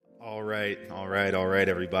All right,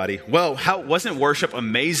 everybody. Well, wasn't worship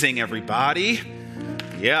amazing, everybody?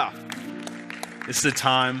 Yeah. This is a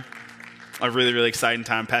time, a really, really exciting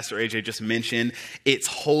time. Pastor AJ just mentioned it's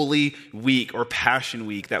Holy Week or Passion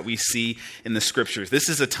Week that we see in the scriptures. This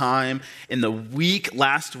is a time in the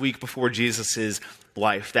last week before Jesus'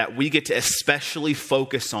 life that we get to especially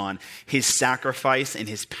focus on his sacrifice and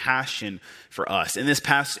his passion for us. In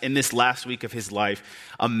this last week of his life,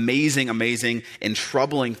 amazing and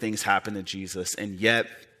troubling things happened to Jesus, and yet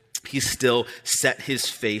he still set his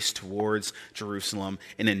face towards Jerusalem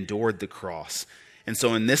and endured the cross. And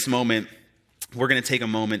so in this moment, we're going to take a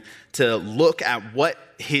moment to look at what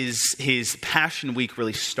his Passion Week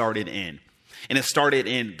really started in. And it started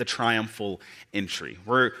in the triumphal entry.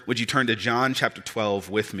 Would you turn to John chapter 12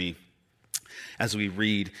 with me as we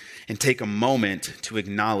read and take a moment to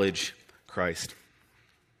acknowledge Christ?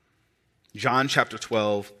 John chapter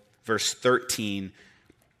 12, verse 13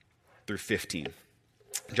 through 15.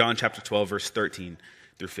 John chapter 12, verse 13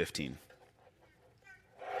 through 15.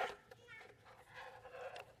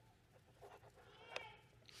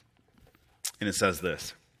 And it says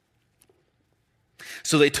this.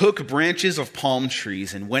 So they took branches of palm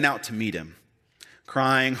trees and went out to meet him,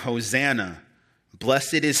 crying, "Hosanna,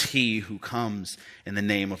 blessed is he who comes in the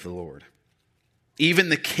name of the Lord, even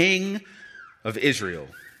the King of Israel."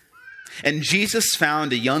 And Jesus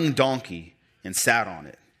found a young donkey and sat on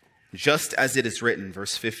it, just as it is written,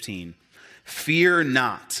 verse 15, "Fear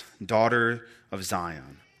not, daughter of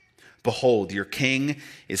Zion. Behold, your king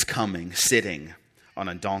is coming, sitting on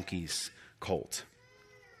a donkey's colt."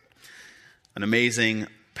 An amazing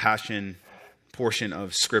passion portion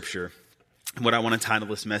of Scripture. What I want to title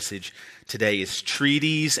this message today is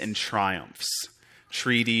Treaties and Triumphs.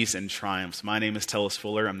 Treaties and Triumphs. My name is Tellis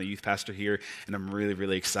Fuller. I'm the youth pastor here, and I'm really,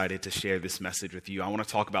 really excited to share this message with you. I want to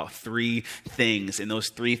talk about three things, and those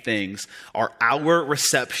three things are our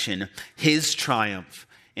reception, his triumph,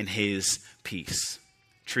 and his peace.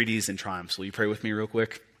 Treaties and Triumphs. Will you pray with me real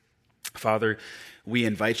quick? Father, we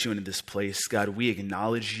invite you into this place. God, we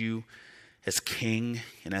acknowledge you as King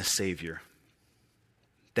and as Savior.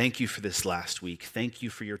 Thank you for this last week. Thank you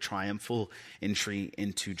for your triumphal entry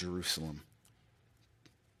into Jerusalem.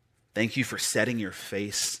 Thank you for setting your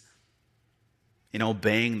face and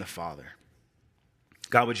obeying the Father.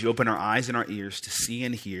 God, would you open our eyes and our ears to see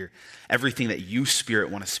and hear everything that you, Spirit,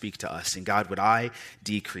 want to speak to us? And God, would I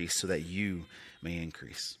decrease so that you may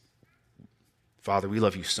increase? Father, we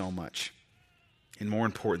love you so much. And more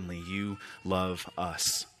importantly, you love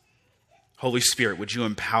us. Holy Spirit, would you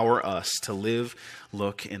empower us to live,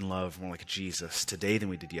 look, and love more like Jesus today than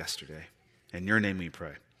we did yesterday? In your name we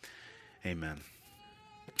pray. Amen.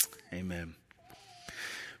 Amen.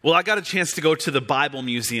 Well, I got a chance to go to the Bible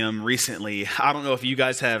Museum recently. I don't know if you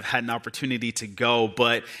guys have had an opportunity to go,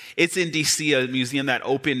 but it's in D.C., a museum that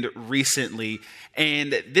opened recently.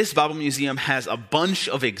 And this Bible Museum has a bunch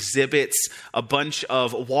of exhibits, a bunch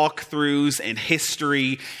of walkthroughs and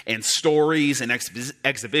history and stories and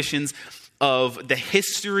exhibitions of the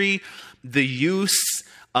history, the use,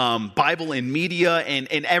 Bible in media,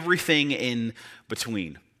 and everything in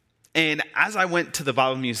between. And as I went to the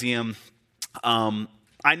Bible Museum,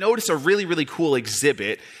 I noticed a really, really cool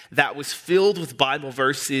exhibit that was filled with Bible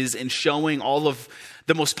verses and showing all of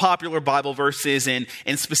the most popular Bible verses. And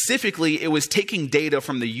specifically, it was taking data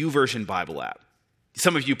from the YouVersion Bible app.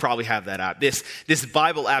 Some of you probably have that app. This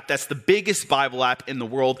Bible app, that's the biggest Bible app in the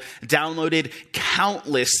world, downloaded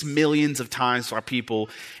countless millions of times by people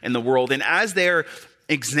in the world. And as they're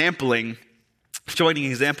showing an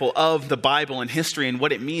example of the Bible and history and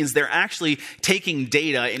what it means, they're actually taking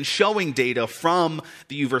data and showing data from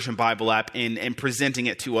the YouVersion Bible app and presenting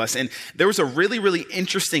it to us. And there was a really, really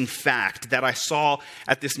interesting fact that I saw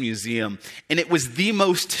at this museum, and it was the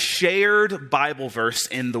most shared Bible verse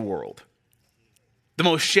in the world. The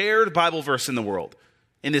most shared Bible verse in the world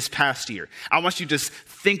in this past year. I want you to just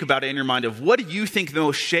think about it in your mind of what do you think the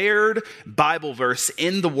most shared Bible verse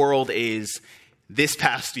in the world is this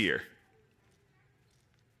past year?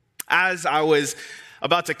 As I was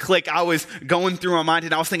about to click, I was going through my mind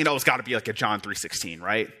and I was thinking, it's got to be like a John 3:16,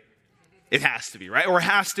 right? It has to be, right? Or it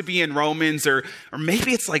has to be in Romans, or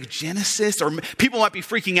maybe it's like Genesis, or people might be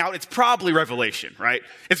freaking out. It's probably Revelation, right?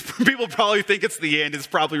 People probably think it's the end. It's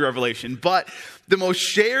probably Revelation. But the most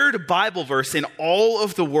shared Bible verse in all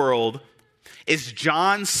of the world is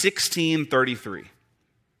John 16:33.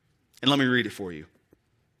 And let me read it for you.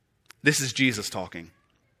 This is Jesus talking.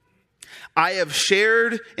 "I have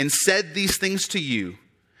shared and said these things to you,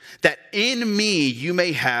 that in me you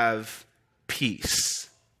may have peace.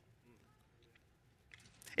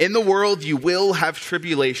 In the world you will have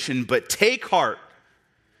tribulation, but take heart,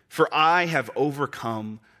 for I have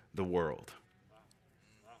overcome the world.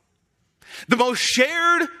 The most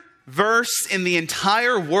shared verse in the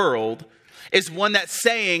entire world is one that's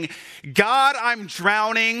saying, God, I'm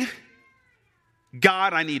drowning.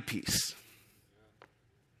 God, I need peace.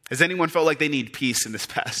 Has anyone felt like they need peace in this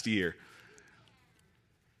past year?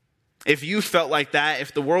 If you felt like that,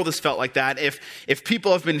 if the world has felt like that, if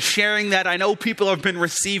people have been sharing that, I know people have been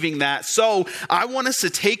receiving that. So I want us to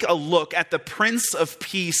take a look at the Prince of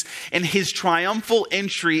Peace and his triumphal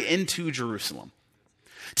entry into Jerusalem.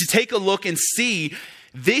 To take a look and see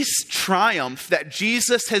this triumph that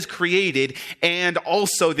Jesus has created and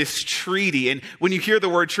also this treaty. And when you hear the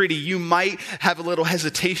word treaty, you might have a little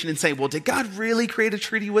hesitation and say, well, did God really create a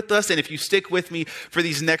treaty with us? And if you stick with me for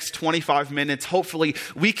these next 25 minutes, hopefully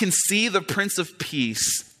we can see the Prince of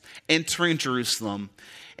Peace entering Jerusalem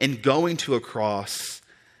and going to a cross,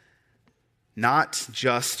 not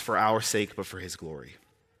just for our sake, but for his glory.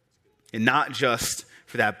 And not just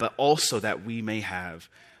for that, but also that we may have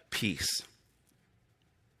peace.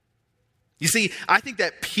 You see, I think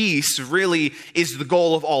that peace really is the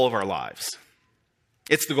goal of all of our lives.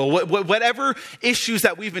 It's the goal. Whatever issues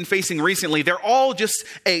that we've been facing recently, they're all just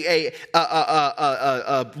a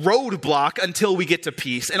roadblock until we get to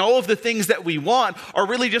peace. And all of the things that we want are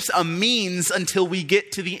really just a means until we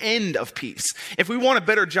get to the end of peace. If we want a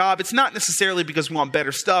better job, it's not necessarily because we want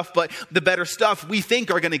better stuff, but the better stuff we think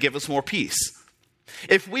are going to give us more peace.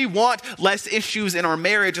 If we want less issues in our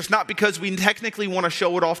marriage, it's not because we technically want to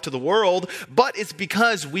show it off to the world, but it's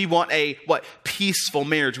because we want a, peaceful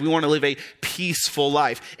marriage. We want to live a peaceful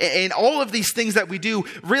life. And all of these things that we do,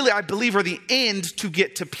 really, I believe, are the end to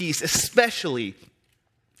get to peace, especially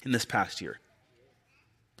in this past year.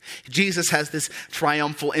 Jesus has this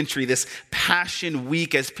triumphal entry, this Passion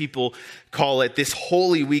Week, as people call it, this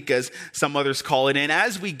Holy Week, as some others call it. And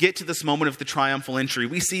as we get to this moment of the triumphal entry,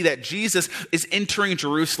 we see that Jesus is entering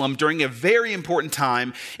Jerusalem during a very important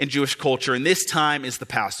time in Jewish culture, and this time is the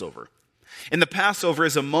Passover. And the Passover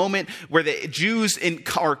is a moment where the Jews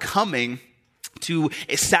are coming to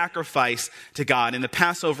a sacrifice to God. And the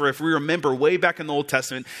Passover, if we remember way back in the Old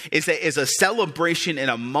Testament, is a celebration and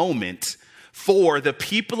a moment for the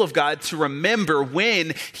people of God to remember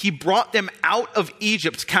when he brought them out of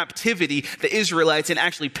Egypt's captivity, the Israelites, and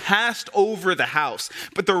actually passed over the house.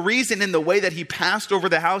 But the reason in the way that he passed over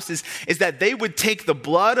the house is that they would take the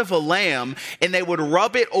blood of a lamb and they would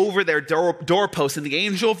rub it over their doorposts, and the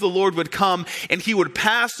angel of the Lord would come and he would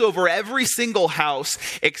pass over every single house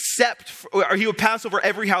or he would pass over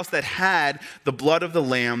every house that had the blood of the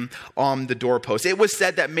lamb on the doorpost. It was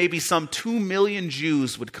said that maybe some 2 million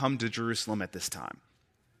Jews would come to Jerusalem at this time.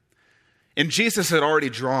 And Jesus had already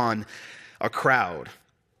drawn a crowd.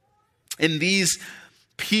 And these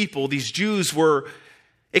people, these Jews, were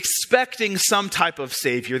expecting some type of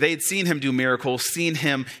savior. They had seen him do miracles, seen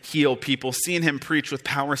him heal people, seen him preach with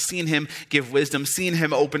power, seen him give wisdom, seen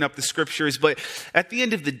him open up the scriptures. But at the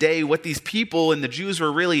end of the day, what these people and the Jews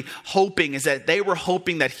were really hoping is that they were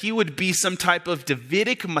hoping that he would be some type of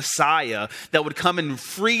Davidic Messiah that would come and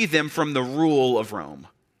free them from the rule of Rome.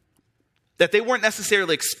 That they weren't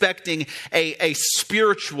necessarily expecting a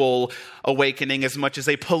spiritual awakening as much as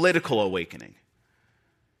a political awakening.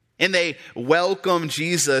 And they welcome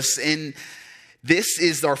Jesus. And this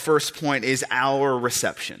is our first point, is our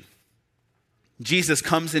reception. Jesus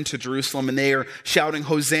comes into Jerusalem and they are shouting,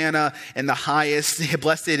 Hosanna in the highest.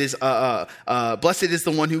 Blessed is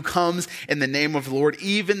the one who comes in the name of the Lord,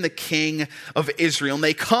 even the King of Israel. And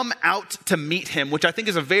they come out to meet him, which I think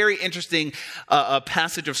is a very interesting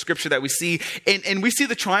passage of scripture that we see. And we see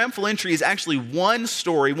the triumphal entry is actually one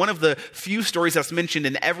story, one of the few stories that's mentioned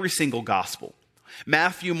in every single gospel.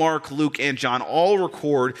 Matthew, Mark, Luke, and John all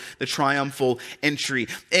record the triumphal entry.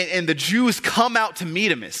 And the Jews come out to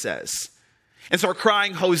meet him, it says, and start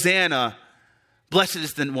crying, Hosanna, blessed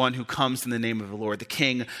is the one who comes in the name of the Lord, the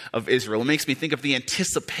King of Israel. It makes me think of the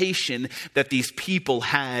anticipation that these people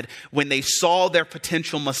had when they saw their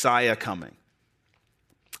potential Messiah coming.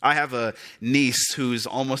 I have a niece who's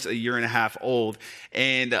almost a year and a half old,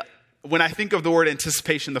 and when I think of the word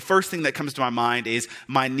anticipation, the first thing that comes to my mind is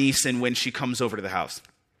my niece and when she comes over to the house.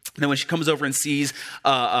 And then when she comes over and sees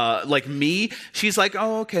like me, she's like,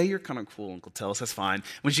 oh, okay, you're kind of cool, Uncle Tellus, that's fine.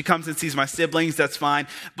 When she comes and sees my siblings, that's fine.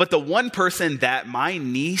 But the one person that my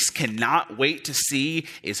niece cannot wait to see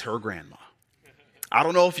is her grandma. I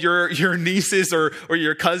don't know if your nieces or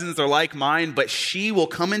your cousins are like mine, but she will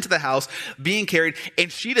come into the house being carried, and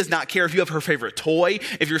she does not care if you have her favorite toy,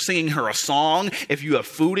 if you're singing her a song, if you have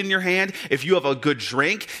food in your hand, if you have a good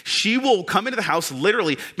drink. She will come into the house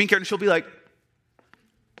literally being carried, and she'll be like,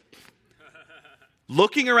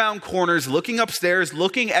 looking around corners, looking upstairs,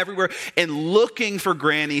 looking everywhere, and looking for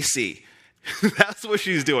Granny C. That's what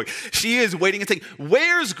she's doing. She is waiting and saying,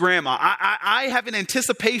 where's Grandma? I have an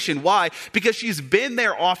anticipation. Why? Because she's been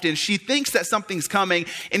there often. She thinks that something's coming,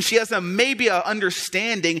 and she has maybe an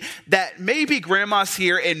understanding that maybe Grandma's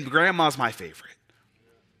here, and Grandma's my favorite.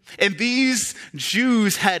 And these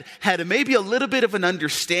Jews had maybe a little bit of an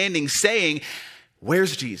understanding saying,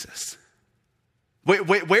 where's Jesus?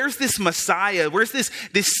 Where's this Messiah? Where's this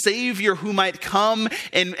Savior who might come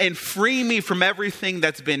and free me from everything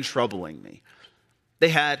that's been troubling me? They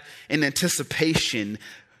had an anticipation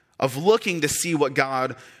of looking to see what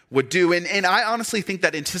God would do. And I honestly think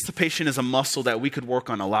that anticipation is a muscle that we could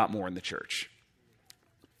work on a lot more in the church.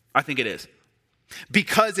 I think it is.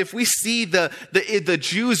 Because if we see the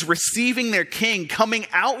Jews receiving their king, coming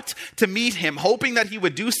out to meet him, hoping that he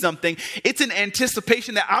would do something, it's an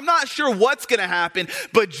anticipation that I'm not sure what's going to happen,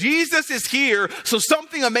 but Jesus is here, so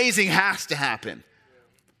something amazing has to happen.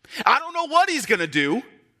 I don't know what he's going to do,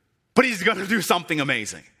 but he's going to do something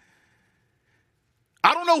amazing.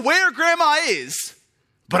 I don't know where Grandma is,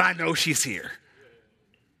 but I know she's here.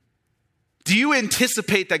 Do you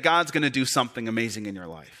anticipate that God's going to do something amazing in your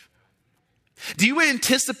life? Do you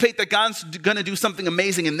anticipate that God's going to do something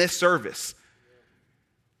amazing in this service?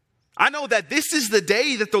 I know that this is the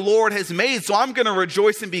day that the Lord has made, so I'm going to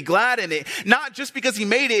rejoice and be glad in it. Not just because he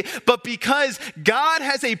made it, but because God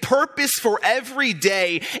has a purpose for every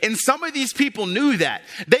day. And some of these people knew that.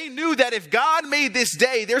 They knew that if God made this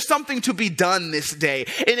day, there's something to be done this day.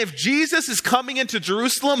 And if Jesus is coming into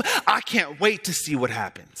Jerusalem, I can't wait to see what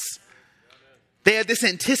happens. They had this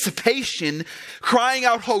anticipation, crying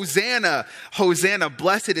out, Hosanna, Hosanna,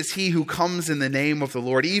 blessed is he who comes in the name of the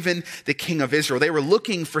Lord, even the King of Israel. They were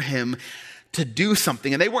looking for him to do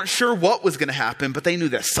something, and they weren't sure what was going to happen, but they knew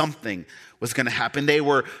that something was going to happen. They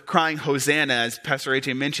were crying Hosanna, as Pastor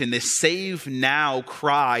AJ mentioned, this save now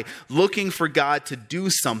cry, looking for God to do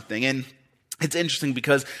something. And it's interesting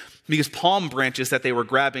because palm branches that they were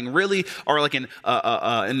grabbing really are like an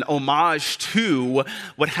homage to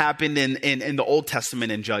what happened in the Old Testament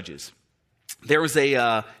in Judges. There was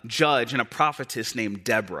a judge and a prophetess named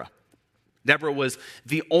Deborah. Deborah was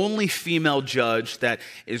the only female judge that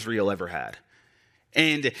Israel ever had.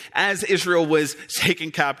 And as Israel was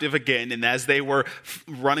taken captive again, and as they were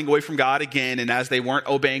running away from God again, and as they weren't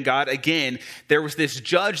obeying God again, there was this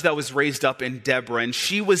judge that was raised up in Deborah. And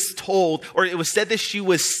she was told, or it was said that she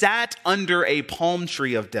was sat under a palm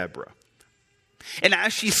tree of Deborah. And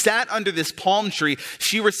as she sat under this palm tree,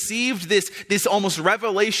 she received this almost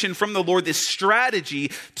revelation from the Lord, this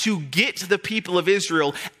strategy to get the people of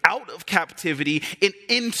Israel out of captivity and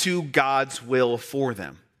into God's will for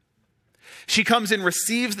them. She comes and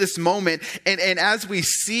receives this moment, and as we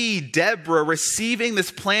see Deborah receiving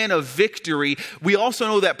this plan of victory, we also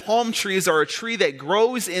know that palm trees are a tree that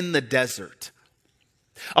grows in the desert.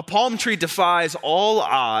 A palm tree defies all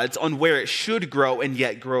odds on where it should grow and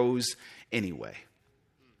yet grows anyway.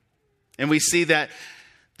 And we see that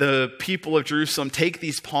the people of Jerusalem take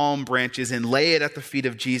these palm branches and lay it at the feet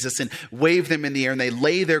of Jesus and wave them in the air, and they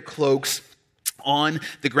lay their cloaks on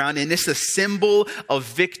the ground. And it's a symbol of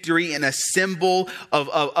victory and a symbol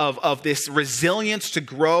of this resilience to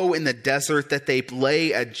grow in the desert that they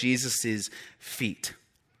lay at Jesus's feet.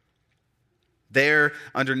 There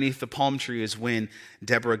underneath the palm tree is when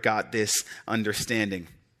Deborah got this understanding.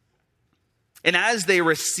 And as they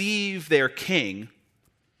receive their king,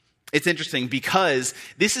 it's interesting because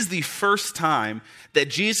this is the first time that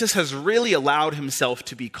Jesus has really allowed himself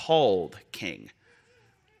to be called king.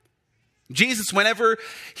 Jesus, whenever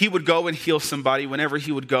he would go and heal somebody, whenever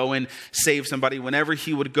he would go and save somebody, whenever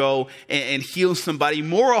he would go and heal somebody,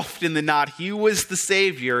 more often than not, he was the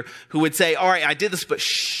Savior who would say, all right, I did this, but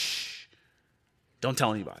shh, don't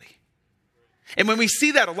tell anybody. And when we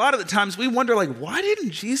see that, a lot of the times we wonder, like, why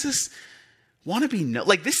didn't Jesus want to be known?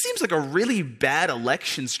 Like, this seems like a really bad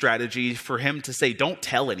election strategy for him to say, don't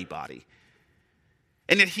tell anybody.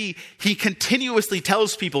 And that he continuously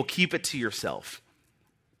tells people, keep it to yourself.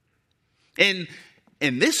 And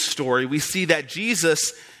in this story, we see that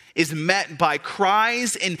Jesus is met by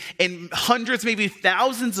cries and hundreds, maybe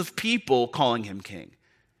thousands of people calling him king.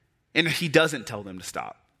 And he doesn't tell them to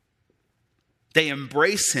stop. They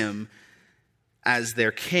embrace him as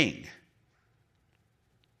their king.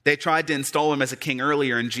 They tried to install him as a king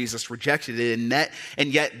earlier, and Jesus rejected it.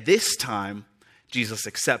 And yet this time, Jesus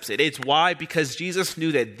accepts it. It's why? Because Jesus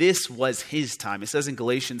knew that this was his time. It says in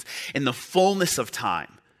Galatians, in the fullness of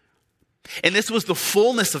time. And this was the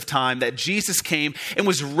fullness of time that Jesus came and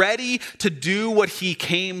was ready to do what he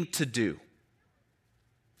came to do.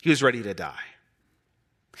 He was ready to die.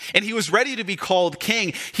 And he was ready to be called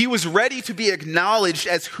king. He was ready to be acknowledged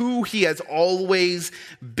as who he has always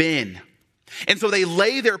been. And so they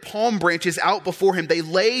lay their palm branches out before him. They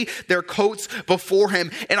lay their coats before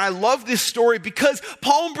him. And I love this story because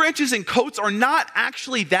palm branches and coats are not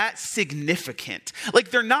actually that significant. Like,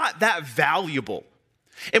 they're not that valuable.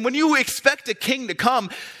 And when you expect a king to come,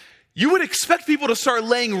 you would expect people to start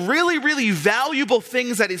laying really, really valuable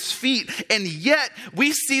things at his feet. And yet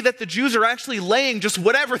we see that the Jews are actually laying just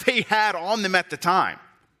whatever they had on them at the time.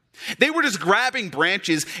 They were just grabbing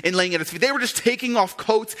branches and laying it at his feet. They were just taking off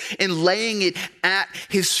coats and laying it at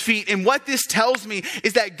his feet. And what this tells me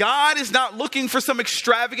is that God is not looking for some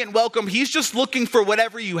extravagant welcome. He's just looking for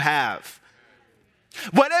whatever you have.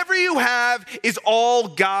 Whatever you have is all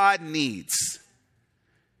God needs.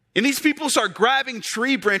 And these people start grabbing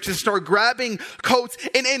tree branches, start grabbing coats.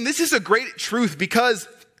 And this is a great truth, because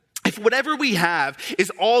if whatever we have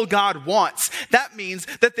is all God wants, that means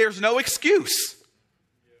that there's no excuse.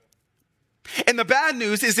 And the bad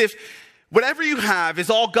news is, if whatever you have is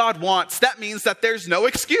all God wants, that means that there's no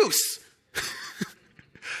excuse.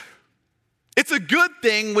 It's a good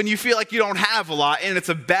thing when you feel like you don't have a lot, and it's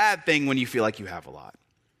a bad thing when you feel like you have a lot.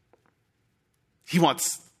 He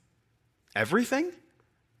wants everything.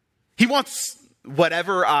 He wants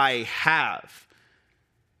whatever I have.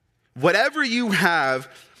 Whatever you have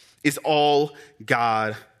is all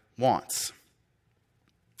God wants.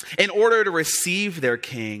 In order to receive their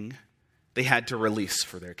king, they had to release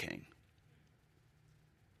for their king.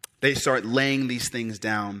 They start laying these things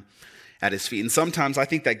down at his feet. And sometimes I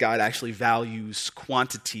think that God actually values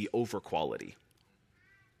quantity over quality.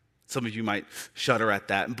 Some of you might shudder at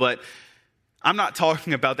that, but I'm not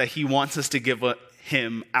talking about that he wants us to give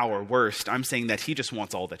him our worst. I'm saying that he just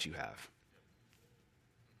wants all that you have.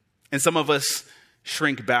 And some of us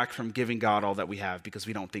shrink back from giving God all that we have because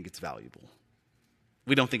we don't think it's valuable.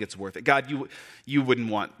 We don't think it's worth it. God, you wouldn't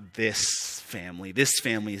want this family. This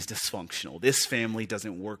family is dysfunctional. This family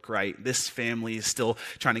doesn't work right. This family is still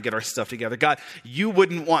trying to get our stuff together. God, you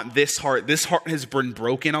wouldn't want this heart. This heart has been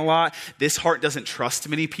broken a lot. This heart doesn't trust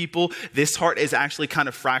many people. This heart is actually kind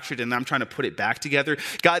of fractured, and I'm trying to put it back together.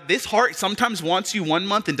 God, this heart sometimes wants you one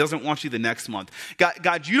month and doesn't want you the next month.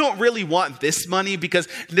 God, you don't really want this money because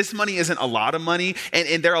this money isn't a lot of money,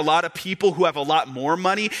 and there are a lot of people who have a lot more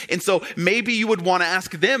money. And so maybe you would want to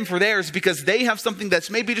ask them for theirs because they have something that's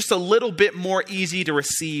maybe just a little bit more easy to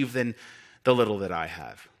receive than the little that I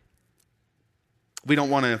have. We don't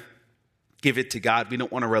want to give it to God. We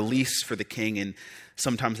don't want to release for the king, and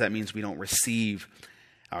sometimes that means we don't receive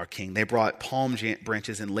our king. They brought palm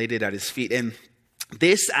branches and laid it at his feet. And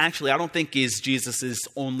this actually, I don't think, is Jesus'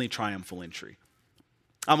 only triumphal entry.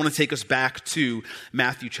 I want to take us back to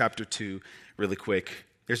Matthew chapter 2 really quick.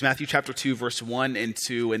 There's Matthew chapter 2, verse 1 and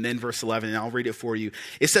 2, and then verse 11, and I'll read it for you.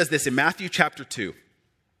 It says this in Matthew chapter 2.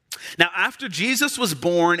 Now, after Jesus was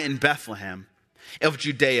born in Bethlehem of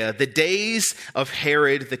Judea, the days of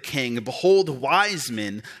Herod the king, behold, wise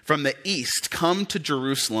men from the east come to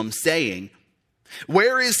Jerusalem, saying,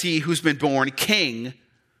 "Where is he who's been born King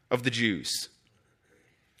of the Jews?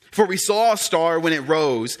 For we saw a star when it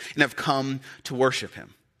rose and have come to worship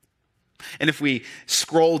him." And if we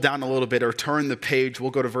scroll down a little bit or turn the page,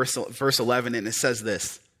 we'll go to verse 11, and it says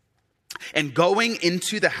this. And going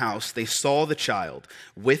into the house, they saw the child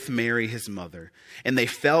with Mary, his mother, and they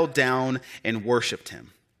fell down and worshiped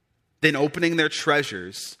him. Then opening their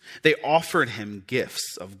treasures, they offered him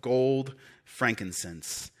gifts of gold,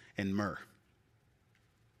 frankincense, and myrrh.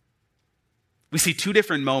 We see two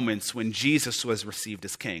different moments when Jesus was received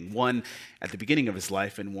as king, one at the beginning of his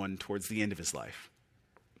life and one towards the end of his life.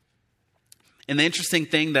 And the interesting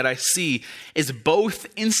thing that I see is both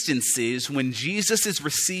instances when Jesus is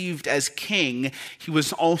received as king, he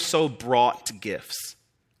was also brought gifts.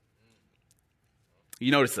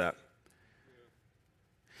 You notice that?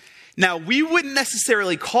 Now, we wouldn't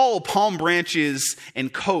necessarily call palm branches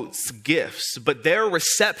and coats gifts, but their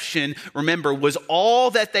reception, remember, was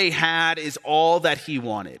all that they had is all that he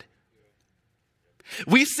wanted.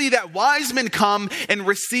 We see that wise men come and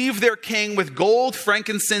receive their king with gold,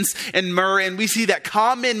 frankincense, and myrrh. And we see that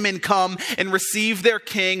common men come and receive their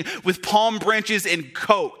king with palm branches and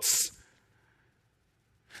coats.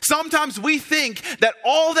 Sometimes we think that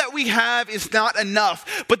all that we have is not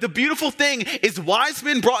enough. But the beautiful thing is wise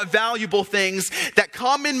men brought valuable things, that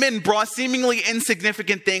common men brought seemingly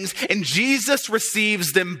insignificant things, and Jesus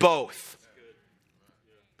receives them both.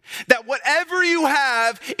 That whatever you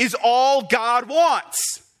have is all God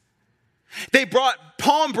wants. They brought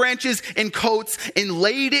palm branches and coats and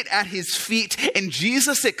laid it at his feet, and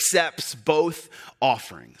Jesus accepts both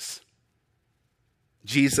offerings.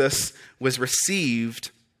 Jesus was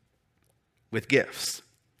received with gifts.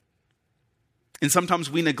 And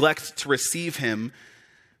sometimes we neglect to receive him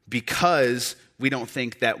because we don't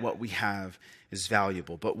think that what we have is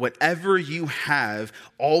valuable. But whatever you have,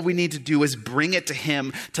 all we need to do is bring it to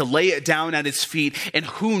him, to lay it down at his feet, and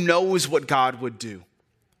who knows what God would do.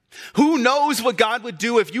 Who knows what God would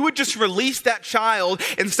do if you would just release that child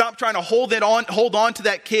and stop trying to hold on to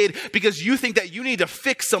that kid because you think that you need to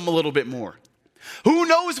fix them a little bit more. Who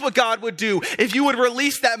knows what God would do if you would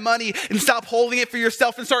release that money and stop holding it for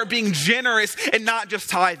yourself and start being generous and not just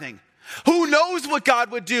tithing. Who knows what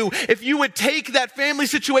God would do if you would take that family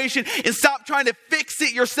situation and stop trying to fix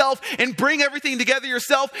it yourself and bring everything together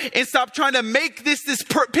yourself and stop trying to make this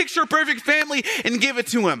picture perfect family and give it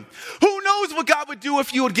to him. Who knows what God would do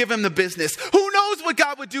if you would give him the business? Who knows what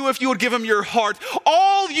God would do if you would give him your heart?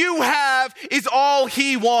 All you have is all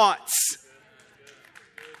he wants.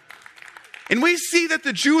 And we see that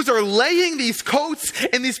the Jews are laying these coats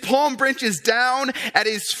and these palm branches down at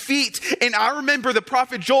his feet. And I remember the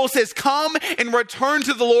prophet Joel says, come and return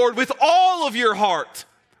to the Lord with all of your heart.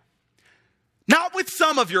 Not with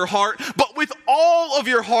some of your heart, but with all of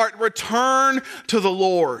your heart, return to the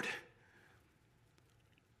Lord.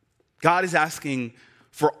 God is asking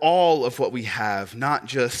for all of what we have, not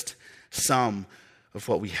just some of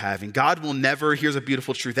what we have. And God will never, here's a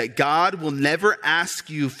beautiful truth, that God will never ask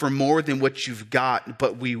you for more than what you've got,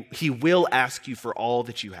 but he will ask you for all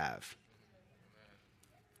that you have.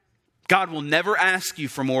 God will never ask you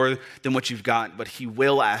for more than what you've got, but he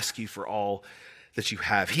will ask you for all that you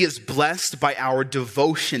have. He is blessed by our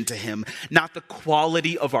devotion to him, not the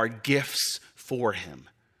quality of our gifts for him.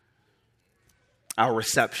 Our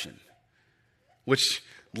reception, which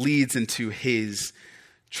leads into his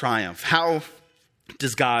triumph. How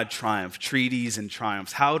does God triumph? Treaties and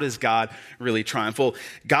triumphs. How does God really triumph? Well,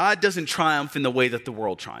 God doesn't triumph in the way that the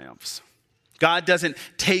world triumphs. God doesn't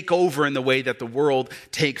take over in the way that the world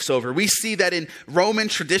takes over. We see that in Roman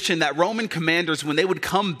tradition, that Roman commanders, when they would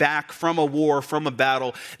come back from a war, from a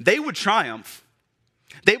battle, they would triumph.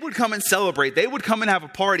 They would come and celebrate. They would come and have a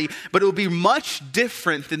party, but it would be much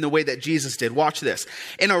different than the way that Jesus did. Watch this.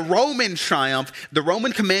 In a Roman triumph, the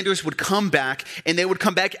Roman commanders would come back, and they would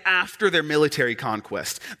come back after their military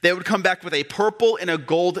conquest. They would come back with a purple and a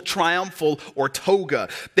gold triumphal or toga.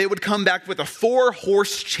 They would come back with a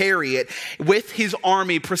 4-horse chariot with his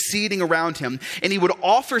army proceeding around him, and he would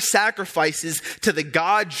offer sacrifices to the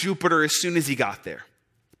god Jupiter as soon as he got there.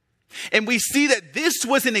 And we see that this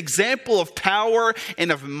was an example of power and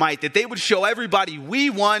of might, that they would show everybody, we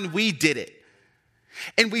won, we did it.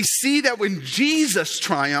 And we see that when Jesus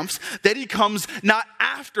triumphs, that he comes not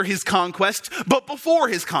after his conquest, but before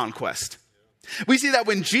his conquest. We see that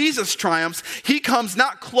when Jesus triumphs, he comes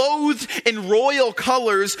not clothed in royal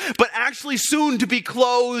colors, but actually soon to be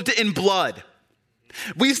clothed in blood.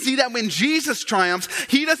 We see that when Jesus triumphs,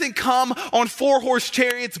 he doesn't come on 4-horse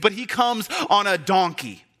chariots, but he comes on a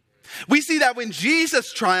donkey. We see that when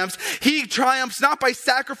Jesus triumphs, he triumphs not by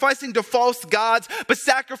sacrificing to false gods, but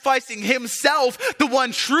sacrificing himself, the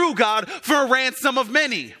one true God, for a ransom of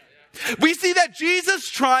many. We see that Jesus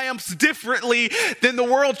triumphs differently than the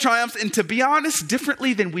world triumphs, and to be honest,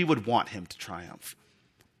 differently than we would want him to triumph.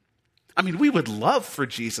 I mean, we would love for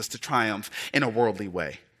Jesus to triumph in a worldly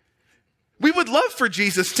way. We would love for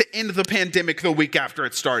Jesus to end the pandemic the week after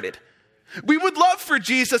it started. We would love for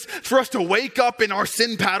Jesus, for us to wake up and our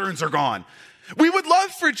sin patterns are gone. We would love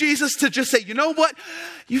for Jesus to just say, you know what?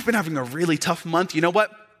 You've been having a really tough month. You know what?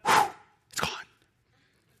 It's gone.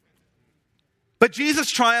 But Jesus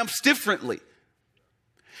triumphs differently.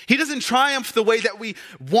 He doesn't triumph the way that we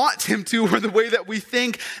want him to or the way that we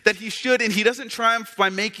think that he should. And he doesn't triumph by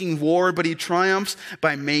making war, but he triumphs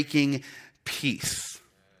by making peace.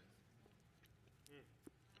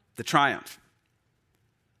 The triumph.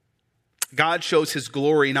 God shows his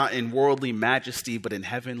glory not in worldly majesty, but in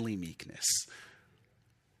heavenly meekness.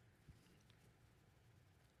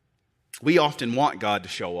 We often want God to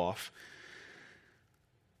show off.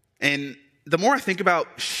 And the more I think about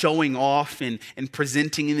showing off and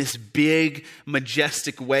presenting in this big,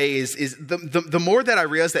 majestic way is the more that I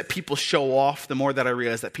realize that people show off, the more that I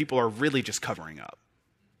realize that people are really just covering up.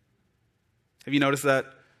 Have you noticed that?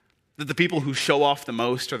 That the people who show off the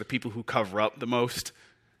most are the people who cover up the most?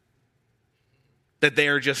 That they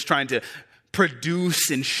are just trying to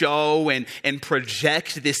produce and show and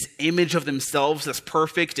project this image of themselves that's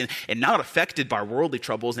perfect and not affected by worldly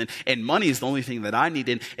troubles. And money is the only thing that I need.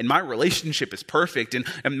 And my relationship is perfect. And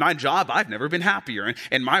my job, I've never been happier.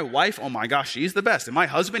 And my wife, oh my gosh, she's the best. And my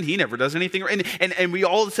husband, he never does anything. And we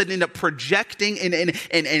all of a sudden end up projecting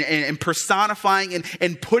and personifying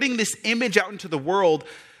and putting this image out into the world.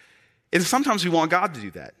 And sometimes we want God to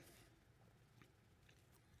do that.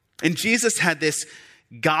 And Jesus had this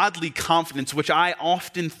godly confidence, which I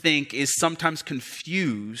often think is sometimes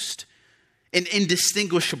confused and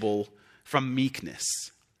indistinguishable from meekness.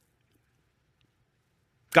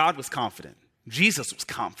 God was confident. Jesus was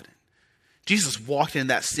confident. Jesus walked in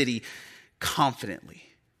that city confidently.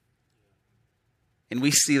 And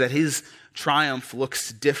we see that his triumph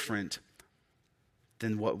looks different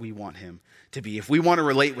than what we want him to be. If we want to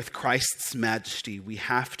relate with Christ's majesty, we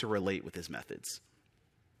have to relate with his methods.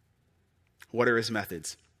 What are his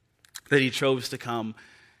methods? That he chose to come,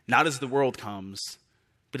 not as the world comes,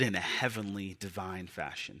 but in a heavenly, divine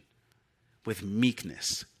fashion, with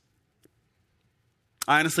meekness.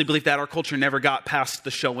 I honestly believe that our culture never got past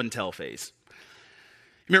the show and tell phase.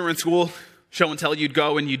 Remember in school, show and tell, you'd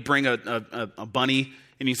go and you'd bring a bunny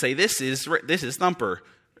and you'd say, this is Thumper,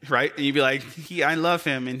 right? And you'd be like, I love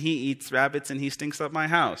him and he eats rabbits and he stinks up my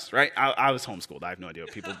house, right? I was homeschooled. I have no idea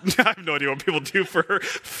what people do for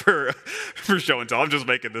show and tell. I'm just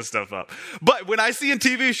making this stuff up. But when I see in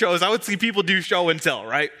TV shows, I would see people do show and tell,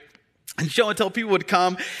 right? And show and tell, people would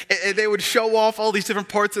come and they would show off all these different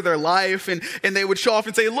parts of their life and they would show off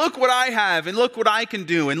and say, look what I have and look what I can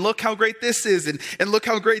do and look how great this is and look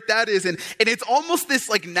how great that is. And it's almost this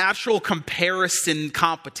like natural comparison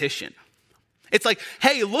competition. It's like,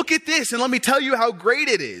 hey, look at this and let me tell you how great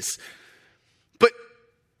it is. But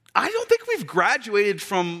I don't think we've graduated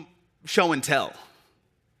from show and tell.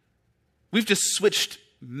 We've just switched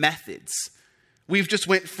methods. We've just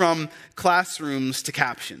went from classrooms to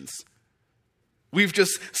captions. We've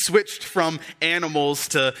just switched from animals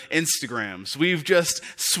to Instagrams. We've just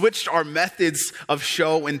switched our methods of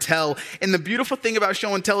show and tell. And the beautiful thing about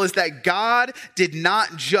show and tell is that God did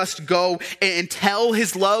not just go and tell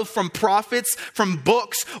his love from prophets, from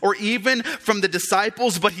books, or even from the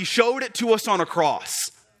disciples, but he showed it to us on a cross.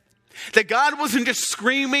 That God wasn't just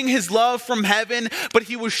screaming his love from heaven, but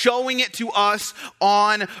he was showing it to us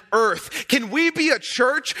on earth. Can we be a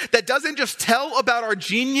church that doesn't just tell about our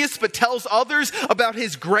genius, but tells others about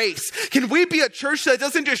his grace? Can we be a church that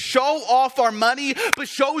doesn't just show off our money, but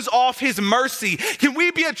shows off his mercy? Can we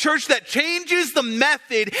be a church that changes the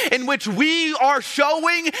method in which we are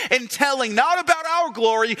showing and telling, not about our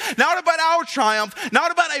glory, not about our triumph,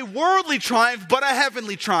 not about a worldly triumph, but a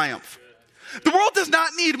heavenly triumph? The world does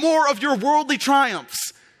not need more of your worldly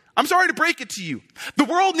triumphs. I'm sorry to break it to you. The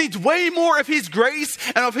world needs way more of his grace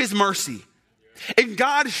and of his mercy. And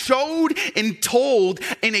God showed and told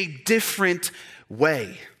in a different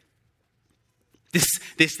way.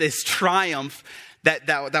 This triumph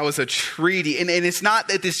that was a treaty. And it's not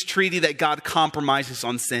that this treaty that God compromises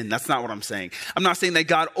on sin. That's not what I'm saying. I'm not saying that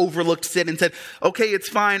God overlooked sin and said, okay, it's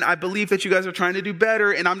fine. I believe that you guys are trying to do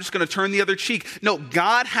better and I'm just going to turn the other cheek. No,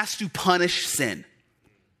 God has to punish sin.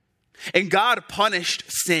 And God punished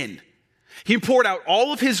sin. He poured out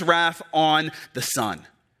all of his wrath on the Son.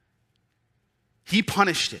 He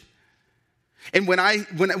punished it. And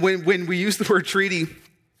when we use the word treaty,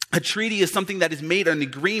 a treaty is something that is made an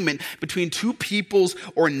agreement between two peoples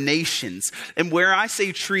or nations. And where I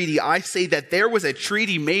say treaty, I say that there was a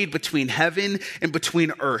treaty made between heaven and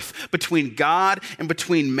between earth, between God and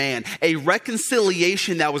between man. A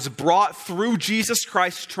reconciliation that was brought through Jesus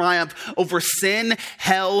Christ's triumph over sin,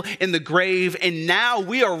 hell, and the grave. And now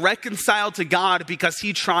we are reconciled to God because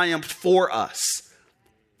he triumphed for us.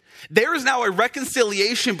 There is now a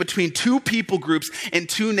reconciliation between two people groups and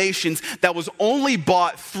two nations that was only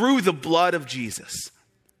bought through the blood of Jesus.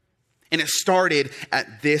 And it started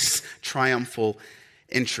at this triumphal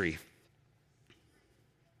entry.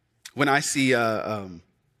 When I think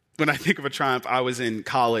of a triumph, I was in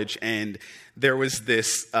college and there was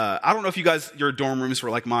this, I don't know if you guys, your dorm rooms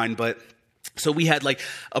were like mine, but so we had like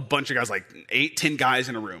a bunch of guys, like 8-10 guys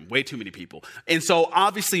in a room, way too many people. And so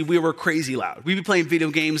obviously we were crazy loud. We'd be playing video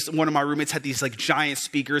games. One of my roommates had these like giant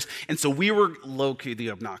speakers. And so we were low-key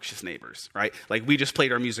the obnoxious neighbors, right? Like we just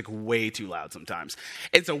played our music way too loud sometimes.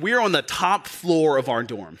 And so we were on the top floor of our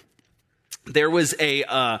dorm. There was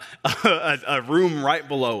a room right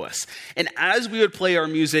below us. And as we would play our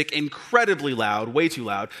music incredibly loud, way too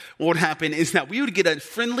loud, what would happen is that we would get a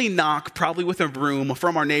friendly knock, probably with a broom,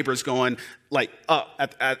 from our neighbors going like up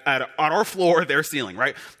at our floor, their ceiling,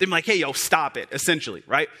 right? They'd be like, hey, yo, stop it, essentially,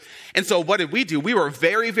 right? And so what did we do? We were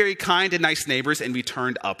very, very kind and nice neighbors, and we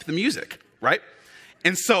turned up the music, right?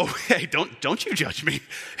 And so, hey, don't you judge me.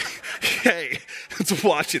 Hey, let's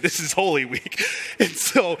watch it. This is Holy Week. And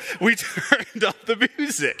so we turned up the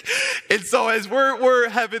music. And so as we're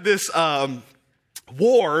having this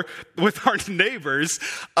war with our neighbors,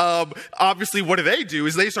 obviously what do?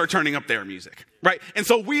 Is they start turning up their music, right? And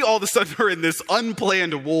so we all of a sudden are in this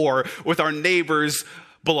unplanned war with our neighbors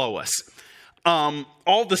below us. all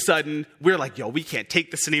of a sudden, we're like, yo, we can't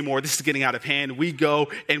take this anymore. This is getting out of hand. We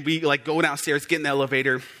go and we like go downstairs, get in the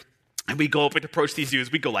elevator, and we go up and approach these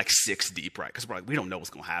dudes. We go like 6 deep, right? Because we're like, we don't know what's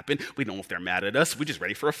going to happen. We don't know if they're mad at us. We're just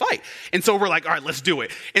ready for a fight. And so we're like, all right, let's do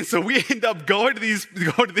it. And so we end up going to these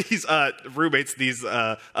roommates, these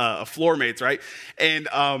floor mates, right? And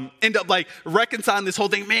end up like reconciling this whole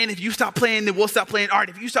thing. Man, if you stop playing, then we'll stop playing. All right,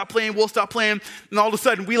 if you stop playing, we'll stop playing. And all of a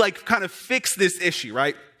sudden, we like kind of fix this issue,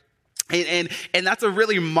 right? And that's a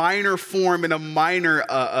really minor form and a minor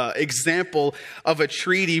example of a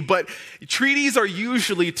treaty. But treaties are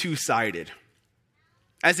usually two-sided.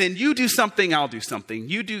 As in, you do something, I'll do something.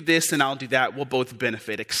 You do this and I'll do that. We'll both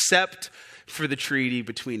benefit, except for the treaty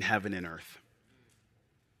between heaven and earth.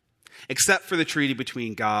 Except for the treaty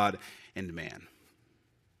between God and man.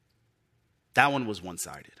 That one was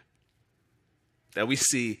one-sided. That we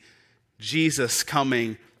see Jesus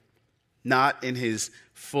coming not in his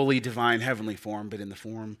fully divine heavenly form, but in the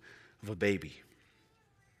form of a baby.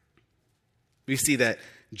 We see that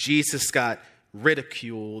Jesus got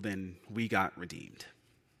ridiculed and we got redeemed.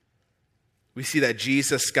 We see that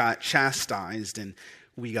Jesus got chastised and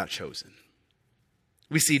we got chosen.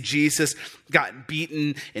 We see Jesus got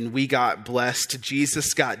beaten and we got blessed.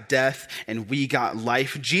 Jesus got death and we got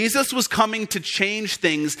life. Jesus was coming to change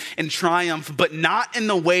things and triumph, but not in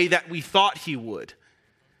the way that we thought he would.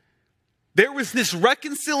 There was this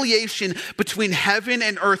reconciliation between heaven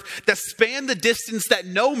and earth that spanned the distance that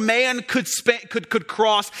no man could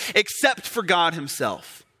cross except for God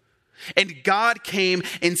himself. And God came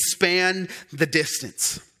and spanned the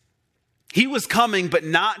distance. He was coming, but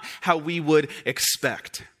not how we would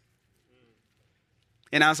expect.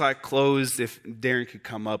 And as I close, if Darren could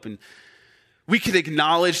come up, and we could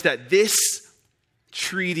acknowledge that this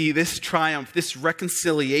treaty, this triumph, this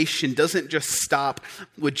reconciliation doesn't just stop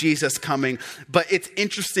with Jesus coming, but it's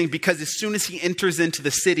interesting because as soon as he enters into the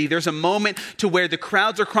city, there's a moment to where the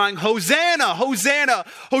crowds are crying, Hosanna, Hosanna,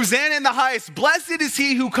 Hosanna in the highest. Blessed is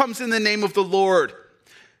he who comes in the name of the Lord,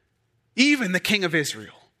 even the King of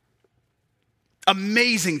Israel.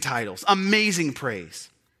 Amazing titles, amazing praise.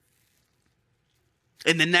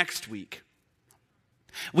 And the next week,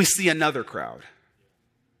 we see another crowd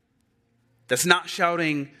that's not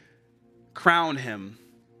shouting, crown him,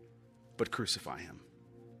 but crucify him.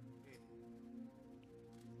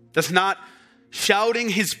 That's not shouting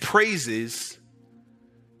his praises,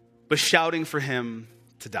 but shouting for him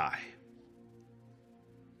to die.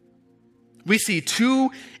 We see 2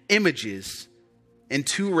 images and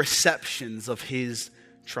 2 receptions of his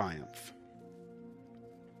triumph.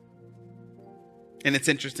 And it's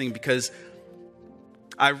interesting because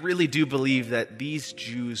I really do believe that these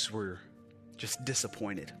Jews were just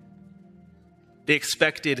disappointed. They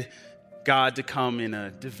expected God to come in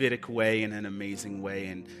a Davidic way, in an amazing way,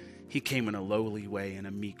 and he came in a lowly way, in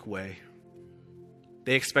a meek way.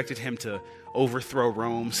 They expected him to overthrow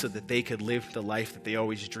Rome so that they could live the life that they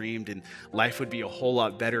always dreamed and life would be a whole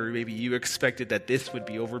lot better. Maybe you expected that this would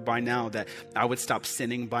be over by now, that I would stop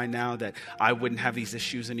sinning by now, that I wouldn't have these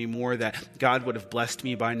issues anymore, that God would have blessed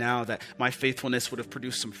me by now, that my faithfulness would have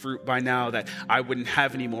produced some fruit by now, that I wouldn't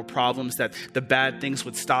have any more problems, that the bad things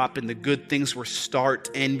would stop and the good things would start.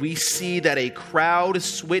 And we see that a crowd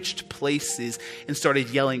switched places and started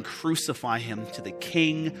yelling, "Crucify him," to the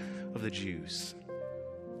King of the Jews.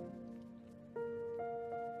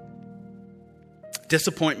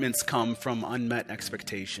 Disappointments come from unmet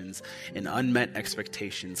expectations, and unmet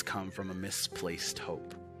expectations come from a misplaced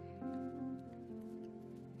hope.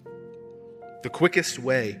 The quickest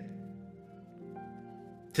way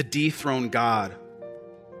to dethrone God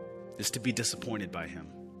is to be disappointed by him.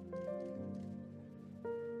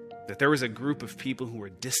 That there was a group of people who were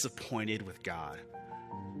disappointed with God,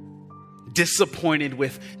 disappointed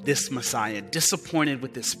with this Messiah, disappointed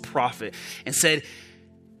with this prophet, and said,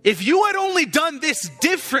 if you had only done this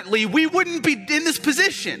differently, we wouldn't be in this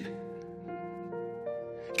position.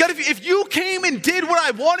 God, if you came and did what I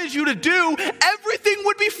wanted you to do, everything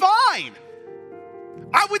would be fine.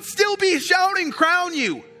 I would still be shouting, crown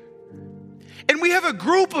you. And we have a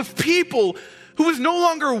group of people who is no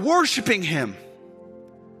longer worshiping him,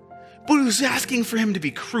 but who's asking for him to be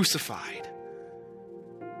crucified.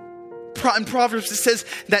 In Proverbs, it says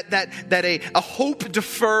that a hope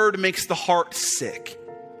deferred makes the heart sick.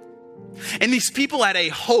 And these people had a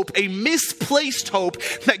hope, a misplaced hope,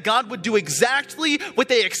 that God would do exactly what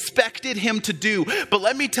they expected him to do. But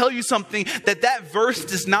let me tell you something, that verse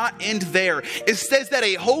does not end there. It says that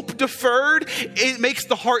a hope deferred, it makes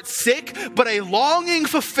the heart sick, but a longing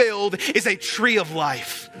fulfilled is a tree of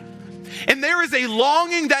life. And there is a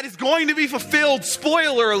longing that is going to be fulfilled,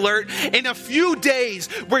 spoiler alert, in a few days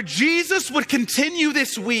where Jesus would continue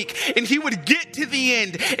this week and he would get to the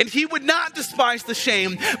end and he would not despise the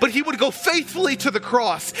shame, but he would go faithfully to the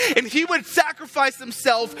cross and he would sacrifice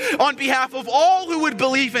himself on behalf of all who would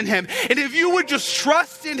believe in him. And if you would just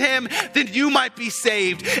trust in him, then you might be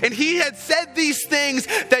saved. And he had said these things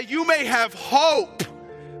that you may have hope.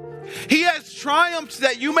 He has triumphed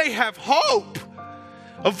that you may have hope.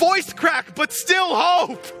 A voice crack, but still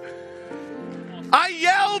hope. I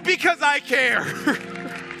yell because I care.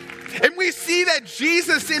 And we see that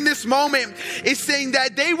Jesus in this moment is saying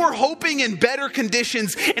that they were hoping in better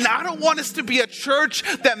conditions. And I don't want us to be a church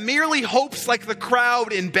that merely hopes like the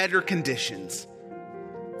crowd in better conditions,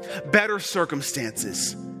 better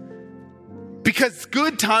circumstances. Because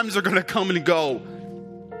good times are going to come and go.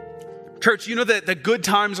 Church, you know that the good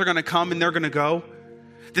times are going to come and they're going to go?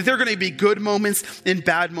 That there are going to be good moments and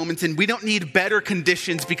bad moments, and we don't need better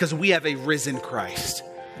conditions because we have a risen Christ.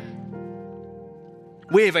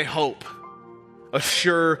 We have a hope, a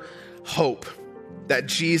sure hope that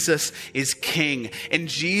Jesus is king. And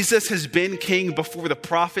Jesus has been king before the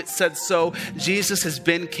prophet said so. Jesus has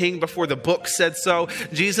been king before the book said so.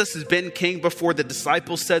 Jesus has been king before the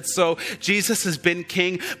disciples said so. Jesus has been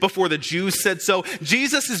king before the Jews said so.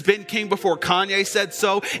 Jesus has been king before Kanye said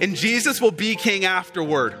so. And Jesus will be king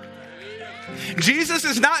afterward. Jesus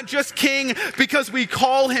is not just king because we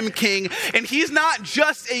call him king, and he's not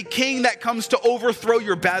just a king that comes to overthrow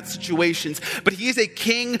your bad situations, but he is a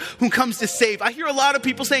king who comes to save. I hear a lot of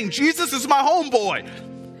people saying, Jesus is my homeboy.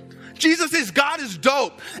 Jesus is, God is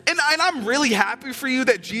dope. And I'm really happy for you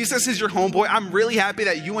that Jesus is your homeboy. I'm really happy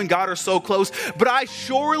that you and God are so close, but I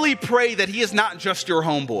surely pray that he is not just your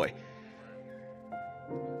homeboy.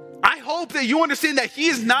 I hope that you understand that he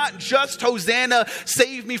is not just Hosanna,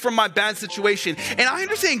 save me from my bad situation. And I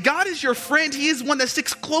understand God is your friend. He is one that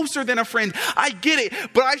sticks closer than a friend. I get it.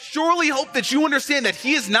 But I surely hope that you understand that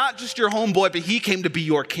he is not just your homeboy, but he came to be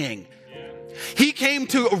your king. He came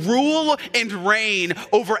to rule and reign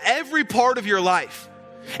over every part of your life.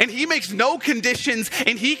 And he makes no conditions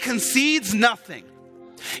and he concedes nothing.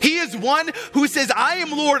 He is one who says, I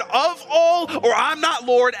am Lord of all, or I'm not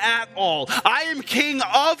Lord at all. I am king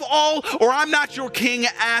of all, or I'm not your king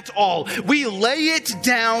at all. We lay it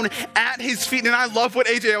down at his feet. And I love what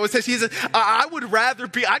AJ always says. He says, I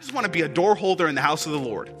just want to be a door holder in the house of the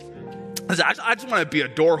Lord. I just want to be a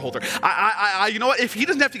door holder. You know what? If he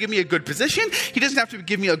doesn't have to give me a good position, he doesn't have to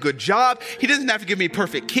give me a good job. He doesn't have to give me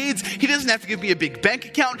perfect kids. He doesn't have to give me a big bank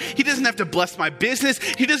account. He doesn't have to bless my business.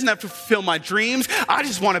 He doesn't have to fulfill my dreams. I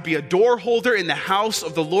just want to be a door holder in the house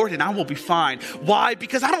of the Lord and I will be fine. Why?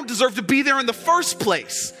 Because I don't deserve to be there in the first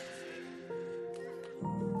place.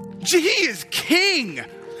 He is king.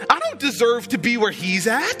 I don't deserve to be where he's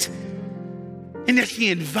at. And yet he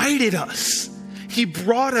invited us. He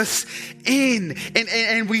brought us in,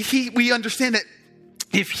 and we understand that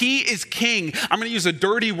if he is king, I'm going to use a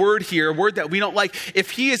dirty word here, a word that we don't like.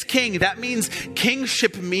 If he is king, that means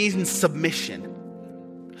kingship means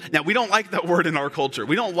submission. Now, we don't like that word in our culture.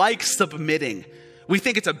 We don't like submitting. We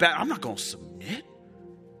think it's a bad, I'm not going to submit.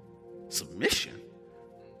 Submission.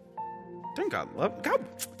 Don't God love, God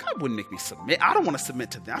wouldn't make me submit. I don't want to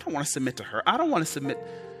submit to that. I don't want to submit to her. I don't want to submit.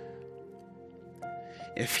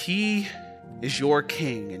 If he is your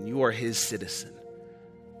king and you are his citizen,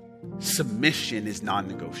 submission is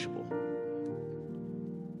non-negotiable.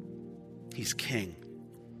 He's king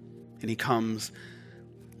and he comes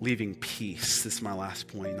leaving peace. This is my last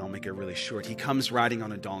point and I'll make it really short. He comes riding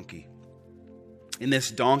on a donkey. And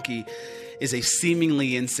this donkey is a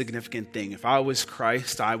seemingly insignificant thing. If I was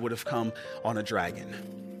Christ, I would have come on a dragon.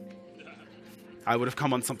 I would have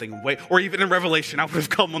come on something or even in Revelation, I would have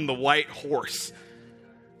come on the white horse.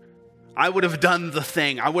 I would have done the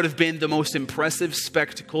thing. I would have been the most impressive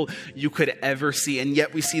spectacle you could ever see. And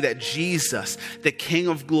yet we see that Jesus, the King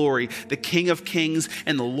of glory, the King of kings,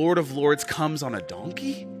 and the Lord of lords comes on a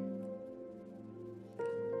donkey.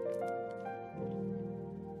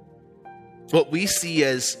 What we see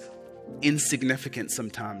as insignificant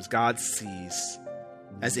sometimes, God sees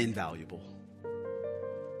as invaluable.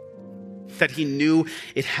 That he knew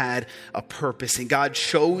it had a purpose. And God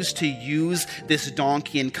chose to use this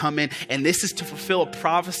donkey and come in. And this is to fulfill a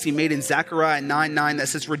prophecy made in Zechariah 9:9 that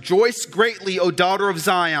says, "Rejoice greatly, O daughter of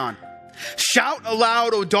Zion. Shout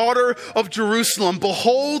aloud, O daughter of Jerusalem.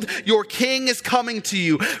 Behold, your king is coming to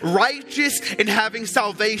you. Righteous and having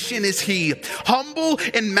salvation is he. Humble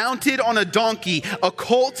and mounted on a donkey, a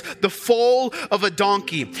colt, the foal of a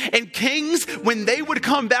donkey." And kings, when they would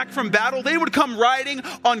come back from battle, they would come riding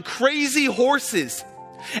on crazy horses.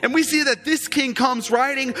 And we see that this king comes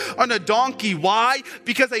riding on a donkey. Why?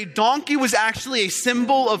 Because a donkey was actually a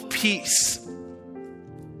symbol of peace.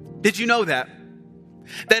 Did you know that?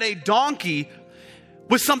 That a donkey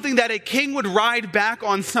was something that a king would ride back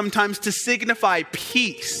on sometimes to signify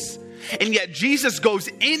peace. And yet Jesus goes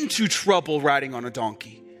into trouble riding on a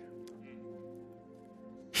donkey.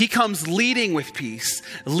 He comes leading with peace,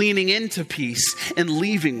 leaning into peace, and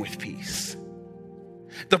leaving with peace.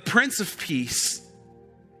 The Prince of Peace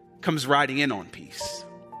comes riding in on peace,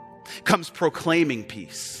 comes proclaiming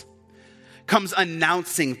peace, comes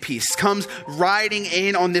announcing peace, comes riding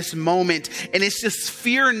in on this moment. And it's just,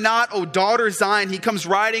 fear not, O daughter Zion. He comes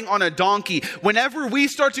riding on a donkey. Whenever we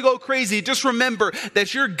start to go crazy, just remember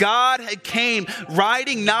that your God came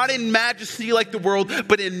riding not in majesty like the world,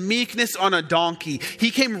 but in meekness on a donkey.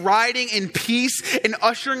 He came riding in peace and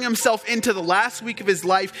ushering himself into the last week of his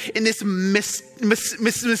life in this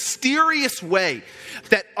mysterious way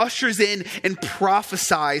that ushers in and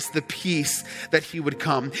prophesies the peace that he would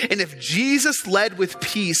come. And if Jesus led with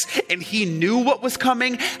peace and he knew what was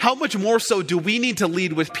coming, how much more so do we need to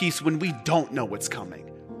lead with peace when we don't know what's coming?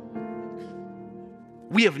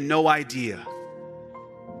 We have no idea.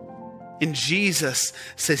 And Jesus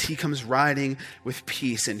says he comes riding with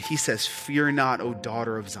peace, and he says, fear not, O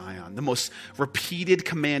daughter of Zion. The most repeated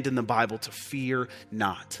command in the Bible, to fear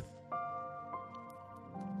not.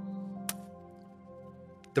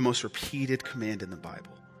 The most repeated command in the Bible.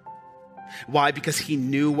 Why? Because he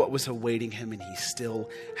knew what was awaiting him and he still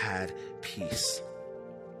had peace.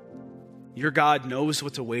 Your God knows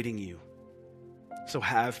what's awaiting you. So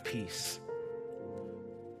have peace.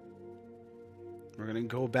 We're going to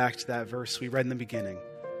go back to that verse we read in the beginning.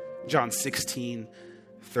 John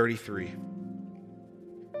 16:33.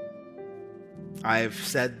 I have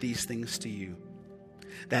said these things to you,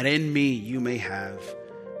 that in me you may have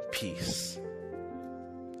peace.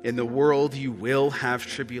 In the world you will have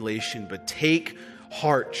tribulation, but take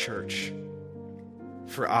heart, church,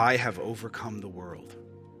 for I have overcome the world.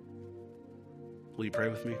 Will you pray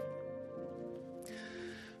with me?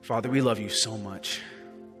 Father, we love you so much,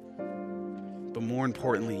 but more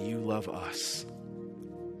importantly, you love us.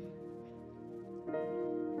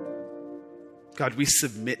 God, we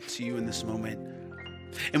submit to you in this moment,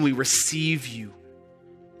 and we receive you.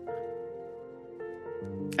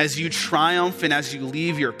 As you triumph and as you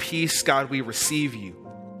leave your peace, God, we receive you.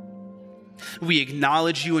 We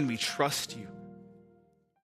acknowledge you and we trust you.